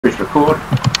Press record.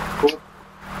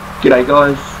 G'day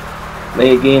guys,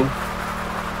 me again.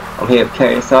 I'm here with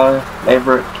KSO,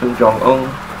 Maverick, Kim Jong-un,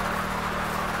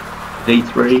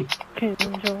 D3. Kim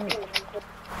Jong.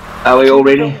 Are we all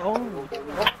ready?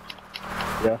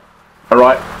 Yeah.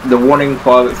 Alright, the warning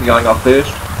fireworks are going off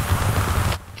first.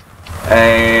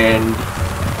 And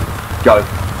go.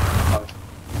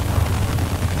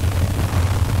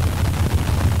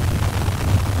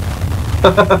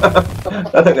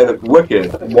 I think they look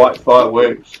wicked. White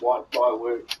fireworks.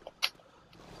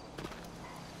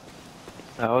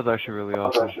 That was actually really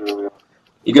awesome.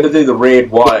 You gotta do the red,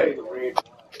 white.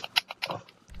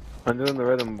 I'm doing the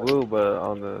red and blue, but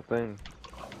on the thing.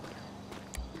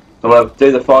 I'm gonna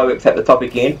do the fireworks at the top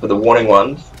again for the warning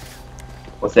ones.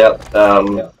 Without,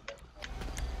 I'm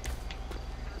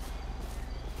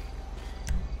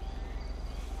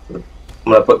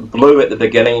gonna put blue at the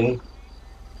beginning.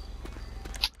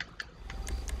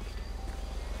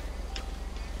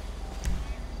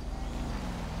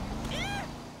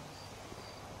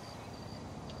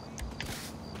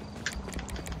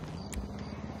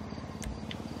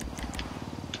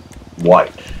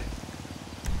 White.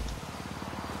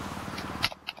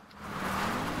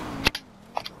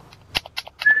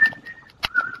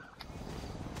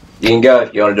 You can go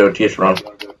if you want to do a test run.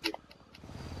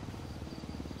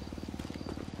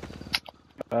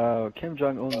 Kim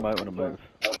Jong-un might want to move.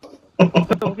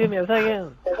 Oh, give me a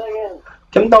second.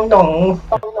 Kim Jong-un.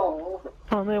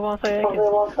 Only 1 second.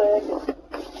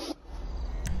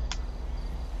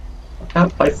 I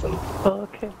can't place them.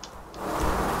 Okay.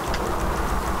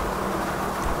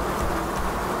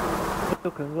 You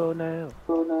can go now.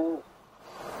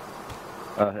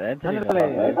 Anthony got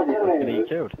getting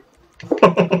killed.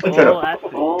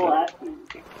 Oh,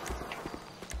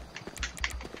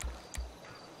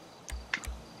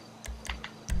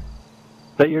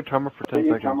 Set your timer for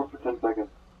 10 seconds.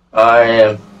 I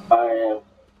am.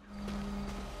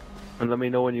 And let me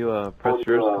know when you press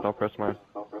yours, because I'll press mine.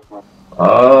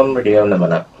 I'm ready in a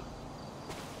minute.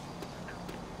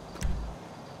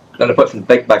 Gonna put some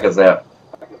big buggers out.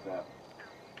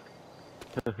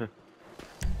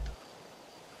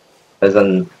 As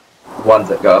in ones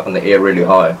that go up in the air really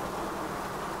high.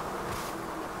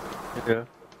 Yeah.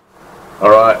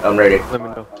 Alright, I'm ready. Let me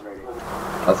know.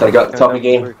 I'm just gonna go at the top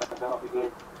again.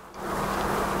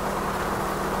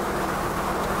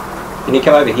 Can you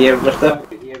come over here, mister?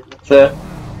 Sir?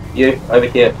 You, over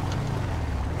here.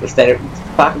 Just stand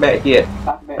park about here,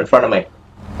 in front of me.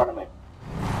 I'm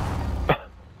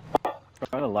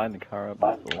trying to line the car up.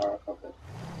 I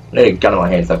need a gun in my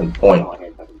hand so I can point.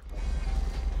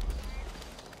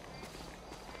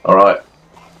 Alright.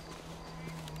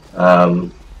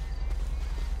 I'm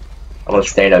gonna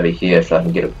stand over here so I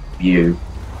can get a view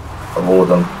of all of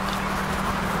them.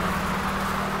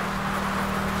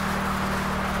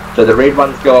 So the red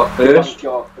ones go up first,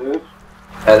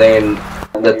 and then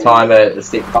the timer is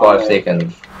set for 5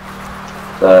 seconds.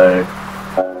 So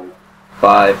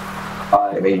 5,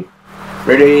 maybe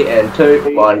ready, and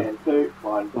 2, 1.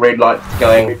 Red light's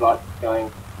going,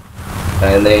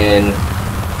 and then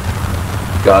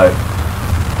go.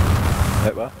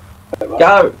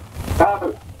 Go!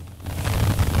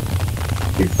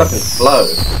 You're fucking slow.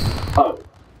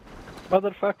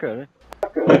 Motherfucker.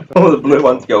 All the blue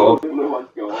ones go off.